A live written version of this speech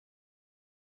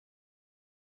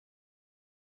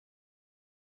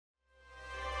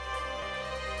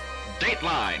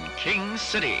Dateline, King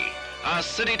City. A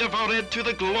city devoted to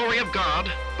the glory of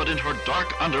God, but in her dark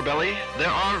underbelly, there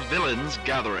are villains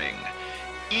gathering.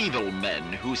 Evil men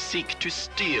who seek to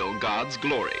steal God's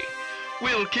glory.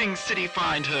 Will King City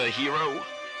find her hero?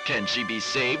 Can she be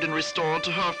saved and restored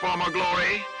to her former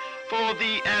glory? For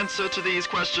the answer to these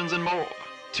questions and more,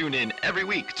 tune in every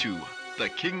week to the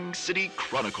King City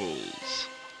Chronicles.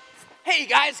 Hey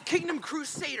guys, Kingdom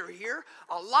Crusader here.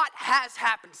 A lot has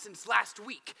happened since last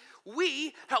week.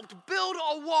 We helped build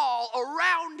a wall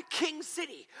around King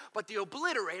City, but the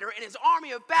Obliterator and his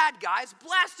army of bad guys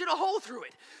blasted a hole through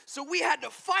it. So we had to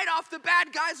fight off the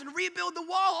bad guys and rebuild the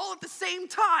wall all at the same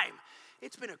time.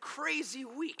 It's been a crazy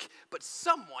week, but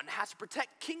someone has to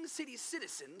protect King City's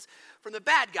citizens from the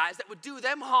bad guys that would do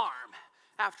them harm.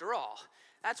 After all,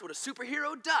 that's what a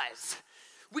superhero does.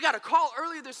 We got a call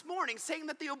earlier this morning saying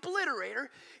that the Obliterator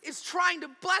is trying to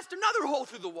blast another hole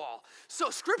through the wall. So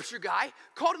Scripture Guy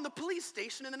called in the police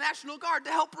station and the National Guard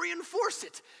to help reinforce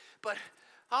it. But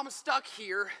I'm stuck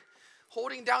here,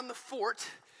 holding down the fort.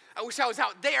 I wish I was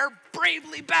out there,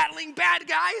 bravely battling bad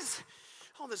guys.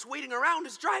 All this waiting around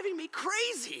is driving me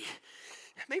crazy.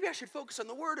 Maybe I should focus on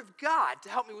the Word of God to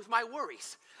help me with my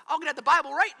worries. I'll get at the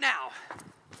Bible right now.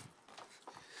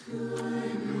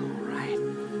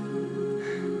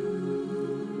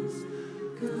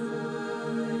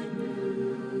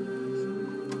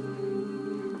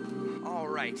 All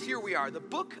right, here we are, the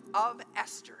book of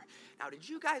Esther. Now, did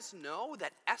you guys know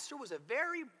that Esther was a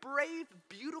very brave,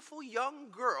 beautiful young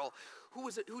girl who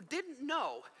didn't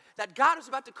know that God was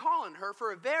about to call on her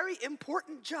for a very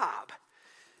important job?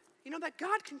 You know that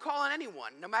God can call on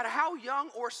anyone, no matter how young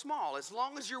or small, as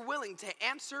long as you're willing to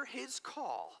answer his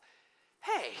call.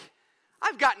 Hey,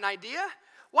 I've got an idea.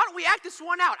 Why don't we act this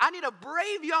one out? I need a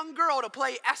brave young girl to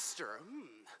play Esther.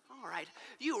 All right,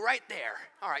 you right there.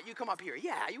 All right, you come up here.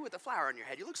 Yeah, you with the flower on your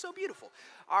head. You look so beautiful.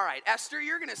 All right, Esther,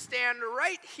 you're going to stand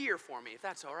right here for me, if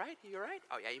that's all right. You all right?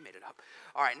 Oh, yeah, you made it up.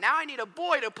 All right, now I need a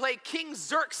boy to play King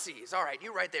Xerxes. All right,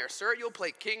 you right there, sir. You'll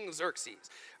play King Xerxes.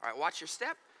 All right, watch your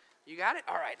step. You got it?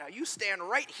 All right, now you stand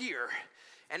right here.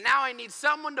 And now I need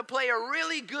someone to play a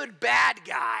really good bad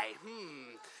guy.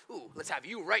 Ooh, let's have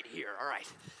you right here. All right.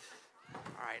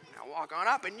 All right, now walk on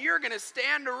up, and you're going to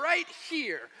stand right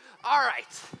here. All right.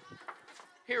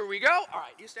 Here we go. All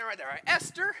right, you stand right there. All right,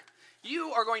 Esther,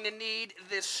 you are going to need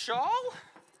this shawl.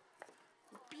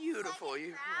 Beautiful.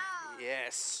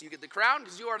 Yes, you get the crown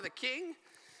because you are the king.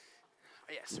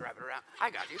 Yes, wrap it around. I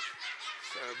got you.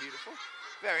 So beautiful.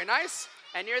 Very nice.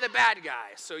 And you're the bad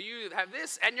guy. So you have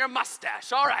this and your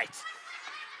mustache. All right.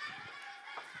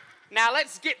 Now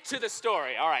let's get to the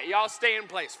story. All right, y'all stay in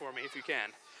place for me if you can.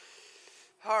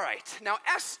 All right, now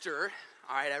Esther,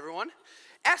 all right, everyone.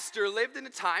 Esther lived in a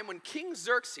time when King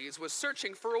Xerxes was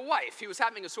searching for a wife. He was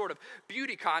having a sort of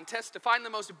beauty contest to find the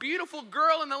most beautiful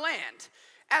girl in the land.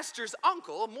 Esther's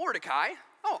uncle, Mordecai,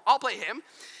 I'll play him.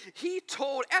 He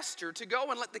told Esther to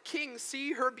go and let the king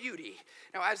see her beauty.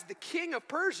 Now, as the king of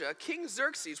Persia, King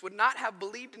Xerxes would not have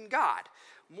believed in God.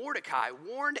 Mordecai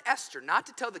warned Esther not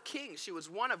to tell the king she was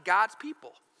one of God's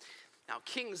people. Now,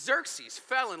 King Xerxes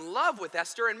fell in love with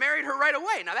Esther and married her right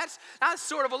away. Now, that's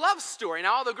sort of a love story.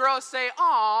 Now, all the girls say,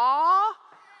 "Aww."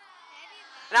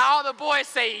 Now, all the boys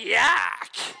say,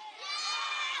 "Yuck."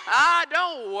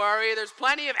 Don't worry. There's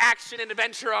plenty of action and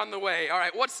adventure on the way. All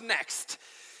right, what's next?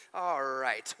 All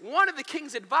right. One of the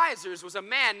king's advisors was a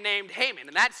man named Haman,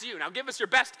 and that's you. Now, give us your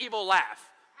best evil laugh.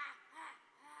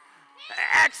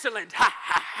 Excellent. Ha,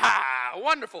 ha, ha.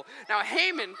 Wonderful. Now,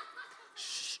 Haman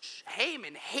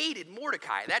hated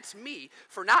Mordecai, that's me,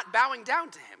 for not bowing down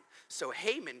to him. So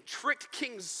Haman tricked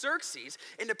King Xerxes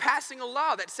into passing a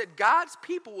law that said God's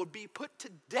people would be put to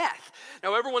death.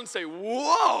 Now everyone say,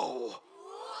 "Whoa!"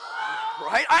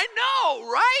 Right? I know,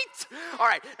 right? All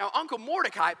right, now Uncle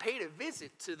Mordecai paid a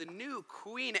visit to the new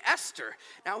Queen Esther.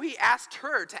 Now he asked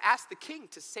her to ask the king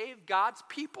to save God's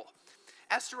people.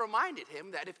 Esther reminded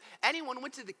him that if anyone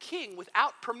went to the king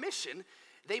without permission,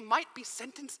 they might be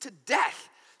sentenced to death.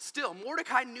 Still,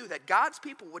 Mordecai knew that God's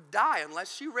people would die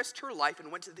unless she risked her life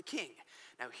and went to the king.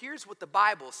 Now, here's what the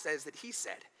Bible says that he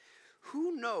said.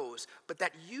 "Who knows but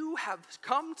that you have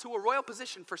come to a royal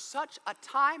position for such a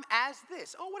time as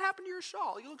this?" Oh, what happened to your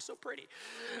shawl? You look so pretty.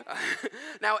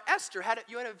 Now, Esther had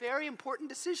a very important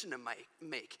decision to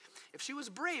make. If she was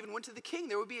brave and went to the king,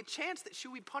 there would be a chance that she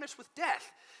would be punished with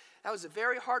death. That was a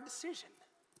very hard decision.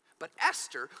 But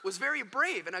Esther was very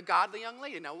brave and a godly young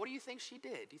lady. Now, what do you think she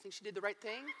did? Do you think she did the right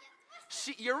thing?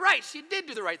 You're right, she did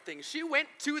do the right thing. She went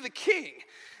to the king.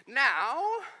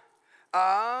 Now,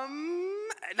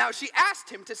 Now she asked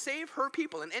him to save her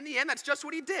people, and in the end, that's just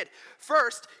what he did.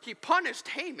 First, he punished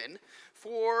Haman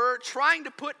for trying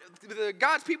to put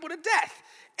God's people to death,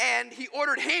 and he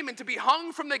ordered Haman to be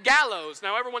hung from the gallows.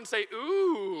 Now everyone say,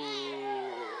 ooh,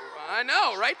 I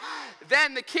know, right?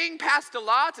 Then the king passed a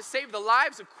law to save the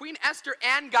lives of Queen Esther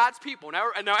and God's people. Now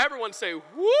everyone say,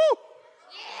 woo!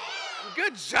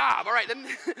 Good job. All right, then.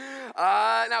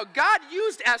 Now, God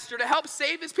used Esther to help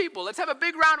save his people. Let's have a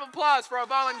big round of applause for our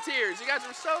volunteers. You guys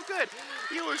were so good.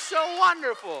 You were so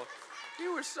wonderful.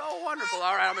 You were so wonderful.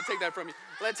 All right, I'm going to take that from you.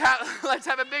 Let's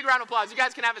have a big round of applause. You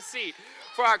guys can have a seat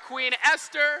for our Queen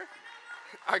Esther,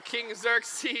 our King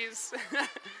Xerxes.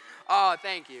 Oh,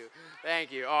 thank you.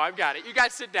 Thank you. Oh, I've got it. You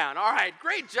guys sit down. All right,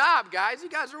 great job, guys. You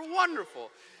guys are wonderful.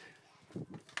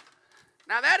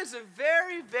 Now, that is a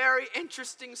very, very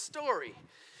interesting story.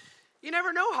 You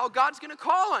never know how God's going to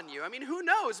call on you. I mean, who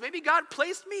knows? Maybe God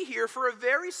placed me here for a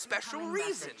very special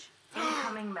reason.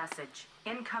 Incoming message.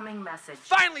 Incoming message.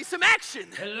 Finally, some action.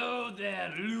 Hello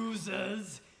there,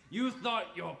 losers. You thought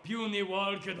your puny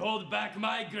wall could hold back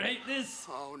my greatness?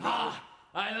 Oh, no. Ha!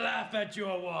 I laugh at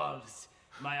your walls.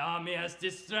 My army has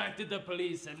distracted the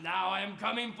police, and now I am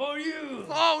coming for you.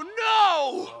 Oh,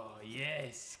 no! Oh,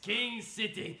 yes, King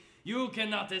City. You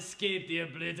cannot escape the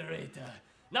Obliterator.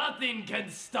 Nothing can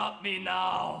stop me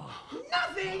now.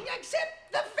 Nothing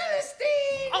except the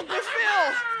Philistine! Uncle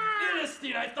Phil!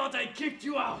 Philistine, I thought I kicked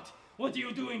you out. What are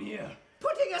you doing here?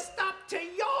 Putting a stop to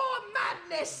your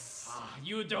madness!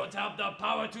 You don't have the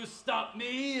power to stop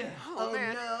me. Oh,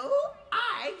 man. no?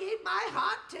 I gave my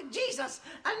heart to Jesus,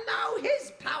 and now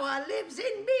his power lives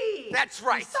in me. That's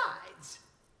right. Besides,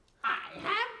 I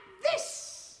have this.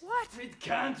 What? It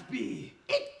can't be.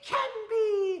 It can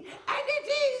be, and it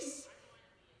is.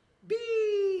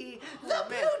 Be the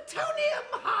plutonium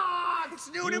heart. It's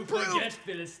new and You improved. forget,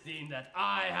 Philistine, that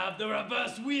I have the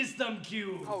reverse wisdom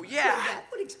cube. Oh, Well, yeah. that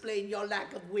would explain your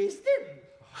lack of wisdom.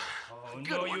 Oh, good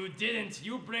no, one. you didn't.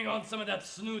 You bring on some of that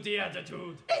snooty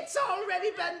attitude. It's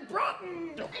already been brought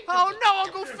in. Oh, no,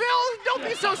 Uncle Phil. Don't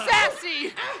be so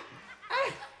sassy.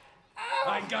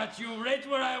 I got you right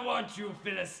where I want you,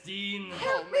 Philistine.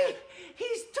 Help me!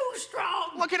 He's too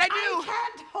strong! What can I do? I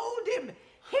can't hold him!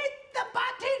 Hit the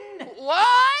button!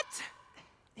 What?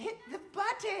 Hit the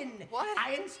button! What?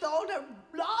 I installed a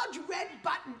large red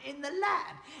button in the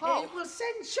lab. Oh. And it will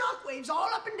send shockwaves all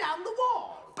up and down the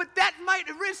wall. But that might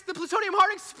risk the plutonium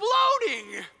heart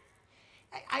exploding.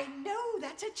 I know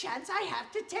that's a chance I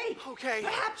have to take. Okay.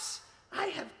 Perhaps I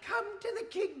have come to the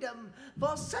kingdom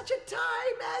for such a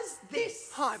time as this.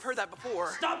 Huh, I've heard that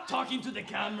before. Stop talking to the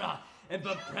camera and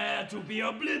prepare to be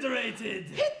obliterated.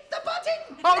 Hit the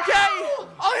button! Okay, Now!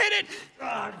 I'll hit it.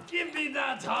 Give me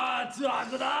that heart.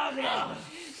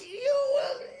 You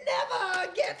will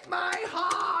never get my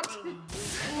heart!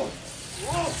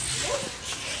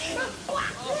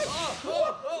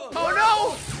 Oh,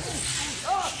 no.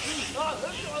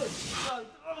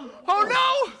 Oh,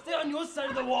 no. Stay on your side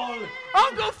of the wall.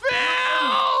 Uncle Phil.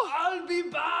 I'll be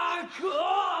back.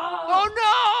 Oh,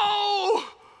 no.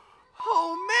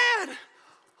 Oh, man.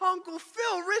 Uncle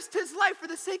Phil risked his life for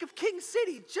the sake of King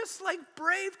City, just like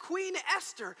brave Queen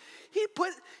Esther. He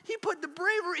put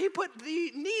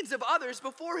the needs of others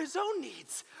before his own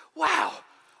needs. Wow.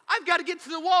 I've got to get to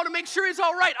the wall to make sure he's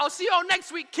all right. I'll see you all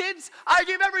next week, kids. I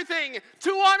give everything to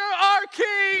honor our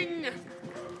king.